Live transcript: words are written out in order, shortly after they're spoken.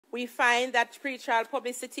We find that pretrial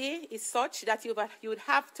publicity is such that you would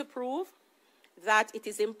have to prove that it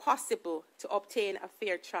is impossible to obtain a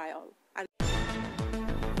fair trial. And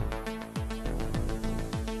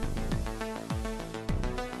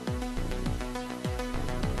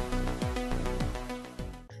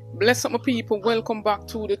bless up my people, welcome back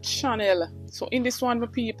to the channel. So in this one, my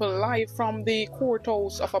people, live from the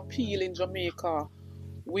courthouse of appeal in Jamaica,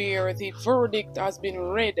 where the verdict has been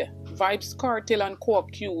read. Vybz, Kartel and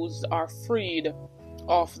co-accused are freed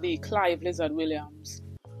of the Clive Lizard Williams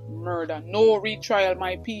murder. No retrial,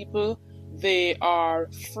 my people, they are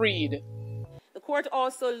freed. the court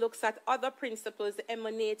also looks at other principles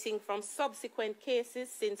emanating from subsequent cases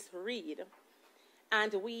since Reed,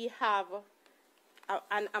 and we have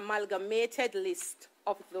an amalgamated list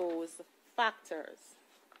of those factors.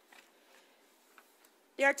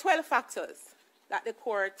 There are 12 factors that the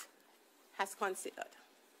court has considered.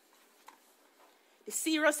 The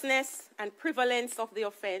seriousness and prevalence of the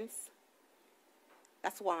offense,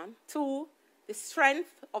 that's one. 2, the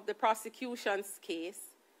strength of the prosecution's case.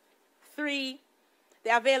 3,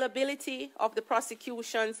 the availability of the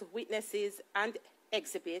prosecution's witnesses and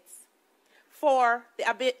exhibits. 4,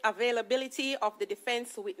 the availability of the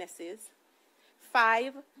defense witnesses.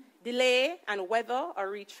 5, delay and whether a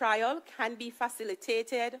retrial can be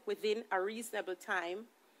facilitated within a reasonable time.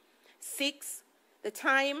 6, the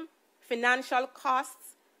time, financial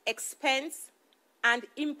costs, expense, and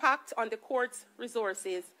impact on the court's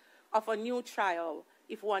resources of a new trial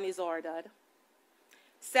if one is ordered.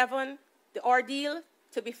 7, the ordeal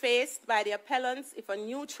to be faced by the appellants if a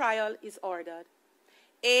new trial is ordered.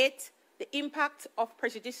 8, the impact of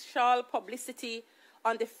prejudicial publicity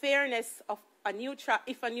on the fairness of a new trial,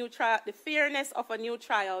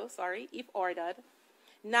 if ordered.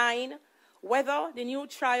 9, whether the new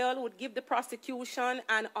trial would give the prosecution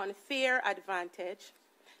an unfair advantage.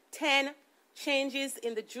 10, changes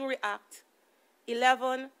in the Jury Act.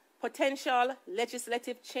 11, potential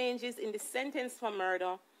legislative changes in the sentence for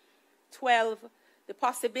murder. 12, the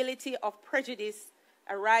possibility of prejudice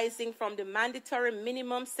arising from the mandatory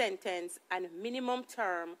minimum sentence and minimum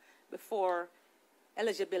term before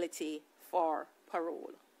eligibility for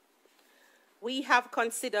parole. We have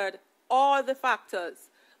considered all the factors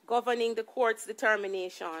governing the court's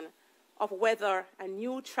determination of whether a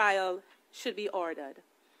new trial should be ordered,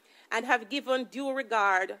 and have given due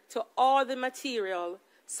regard to all the material,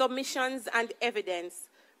 submissions, and evidence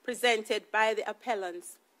presented by the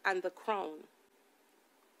appellants and the Crown.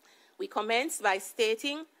 We commence by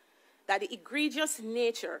stating that the egregious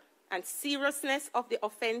nature and seriousness of the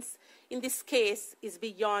offense in this case is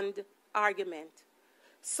beyond argument.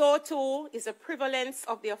 So too is the prevalence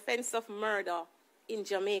of the offense of murder in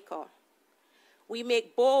Jamaica. We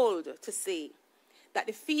make bold to say that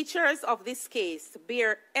the features of this case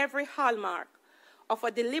bear every hallmark of a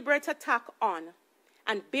deliberate attack on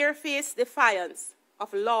and barefaced defiance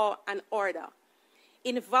of law and order,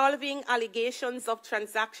 involving allegations of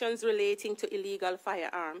transactions relating to illegal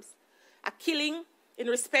firearms, a killing in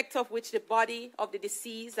respect of which the body of the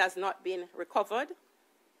deceased has not been recovered,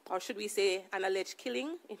 or should we say an alleged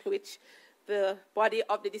killing in which the body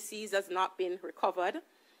of the deceased has not been recovered,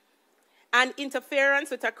 and interference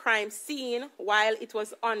with a crime scene while it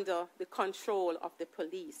was under the control of the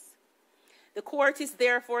police. The court is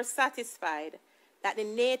therefore satisfied that the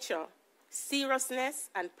nature, seriousness,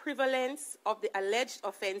 and prevalence of the alleged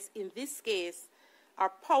offense in this case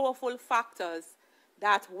are powerful factors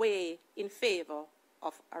that weigh in favor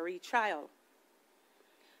of a retrial.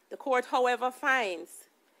 The court, however, finds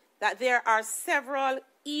that there are several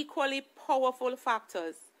equally powerful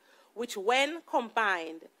factors which, when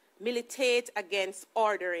combined, militate against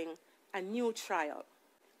ordering a new trial.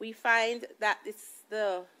 We find that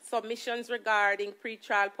the submissions regarding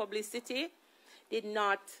pretrial publicity did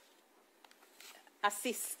not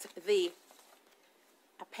assist the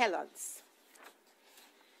appellants.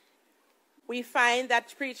 We find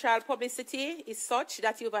that pretrial publicity is such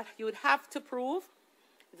that you would have to prove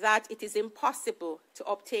that it is impossible to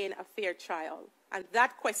obtain a fair trial. And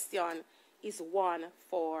that question is one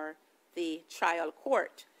for the trial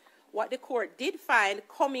court. What the court did find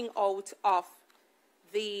coming out of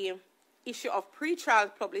the issue of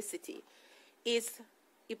pretrial publicity is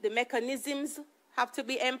if the mechanisms have to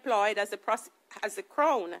be employed as the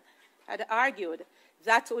Crown had argued,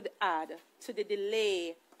 that would add to the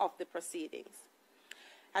delay of the proceedings.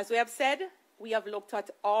 As we have said, we have looked at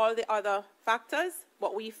all the other factors,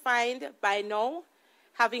 but we find by now,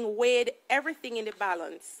 having weighed everything in the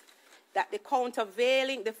balance, that the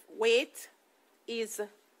countervailing, the weight is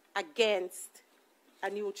against a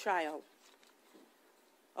new trial.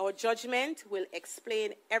 Our judgment will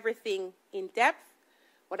explain everything in depth,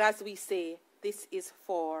 but as we say, this is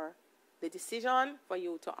for the decision, for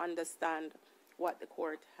you to understand what the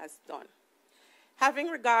court has done. Having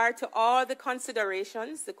regard to all the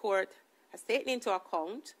considerations the court has taken into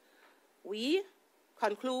account, we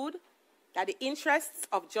conclude that the interests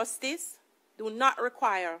of justice do not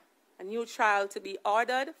require a new trial to be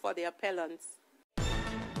ordered for the appellants.